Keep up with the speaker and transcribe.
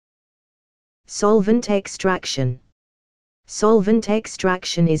Solvent extraction. Solvent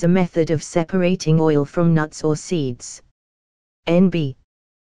extraction is a method of separating oil from nuts or seeds. NB.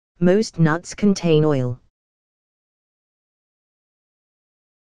 Most nuts contain oil.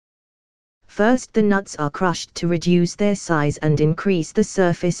 First, the nuts are crushed to reduce their size and increase the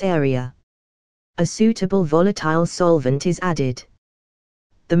surface area. A suitable volatile solvent is added.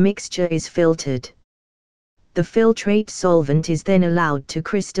 The mixture is filtered. The filtrate solvent is then allowed to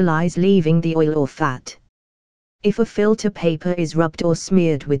crystallize, leaving the oil or fat. If a filter paper is rubbed or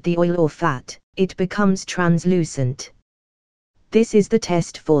smeared with the oil or fat, it becomes translucent. This is the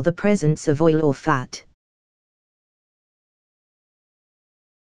test for the presence of oil or fat.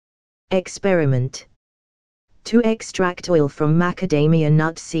 Experiment. To extract oil from macadamia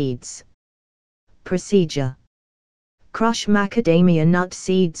nut seeds. Procedure. Crush macadamia nut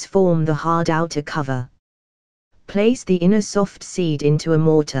seeds, form the hard outer cover. Place the inner soft seed into a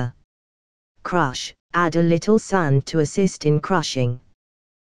mortar. Crush, add a little sand to assist in crushing.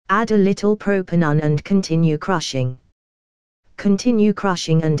 Add a little propanol and continue crushing. Continue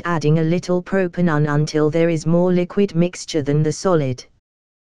crushing and adding a little propanol until there is more liquid mixture than the solid.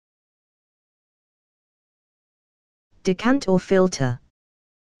 Decant or filter.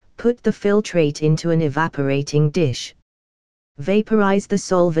 Put the filtrate into an evaporating dish. Vaporize the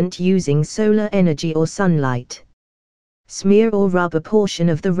solvent using solar energy or sunlight. Smear or rub a portion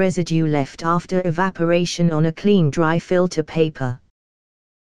of the residue left after evaporation on a clean dry filter paper.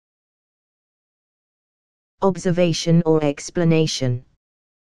 Observation or explanation.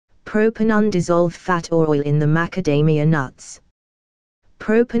 Propanol dissolve fat or oil in the macadamia nuts.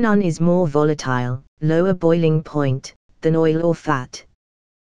 Propanol is more volatile, lower boiling point, than oil or fat.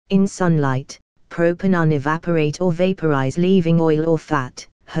 In sunlight, propanol evaporate or vaporize, leaving oil or fat,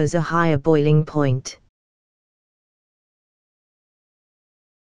 has a higher boiling point.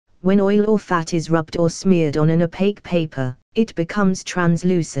 When oil or fat is rubbed or smeared on an opaque paper, it becomes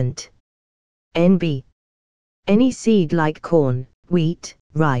translucent. NB. Any seed like corn, wheat,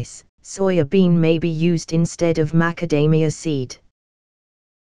 rice, soya bean may be used instead of macadamia seed.